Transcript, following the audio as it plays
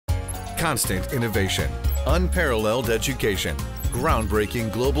constant innovation, unparalleled education, groundbreaking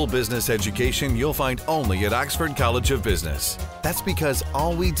global business education you'll find only at Oxford College of Business. That's because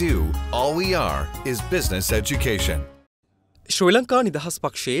all we do, all we are, is business education. ශ්‍රී ලංකා නිදහස්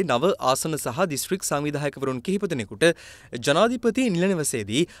පක්ෂයේ නව ආසන සහ district සංවිධායකවරුන් කිහිප දෙනෙකුට ජනාධිපති නිල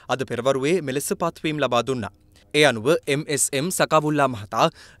නිවසේදී අද පෙරවරුවේ මෙලෙස පත්වීම් ලබා දුන්නා. ඒ අනුව MSM සකාබුල්ලා මහතා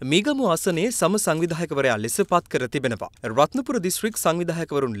මීගමු ආසනයේ සම සංවිධායකවරයා ලෙස පත් කර තිබෙනවා. රත්නපුර දිස්ත්‍රික්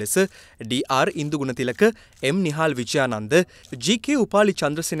සංවිධායකවරුන් ලෙස DR ඉන්දුගුණතිලක M Nihal Vijayananda GK Upali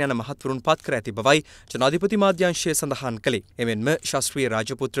Chandrasena යන මහත්වරුන් පත් කර ඇති බවයි ජනාධිපති මාධ්‍යාංශය සඳහන් කළේ. එමෙන්ම ශාස්ත්‍රීය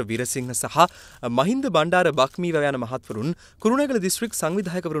රාජපුත්‍ර වීරසිංහ සහ මහින්ද බණ්ඩාර බක්මීව යන මහත්වරුන් කුරුණෑගල දිස්ත්‍රික්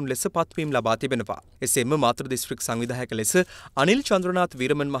සංවිධායකවරුන් ලෙස පත්වීම් ලබා තිබෙනවා. එසේම මාතර දිස්ත්‍රික් සංවිධායක ලෙස අනිල් චන්ද්‍රනාත්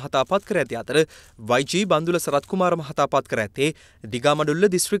වීරමන් මහතා පත් කර ඇති අතර YG බන්දුල කුමාර මහතා පත් කර ඇත්තේ දිගමඩුල්ල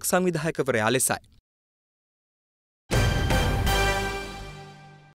දිස්ත්‍රික් සංවිධායකවරයා ලෙසයි.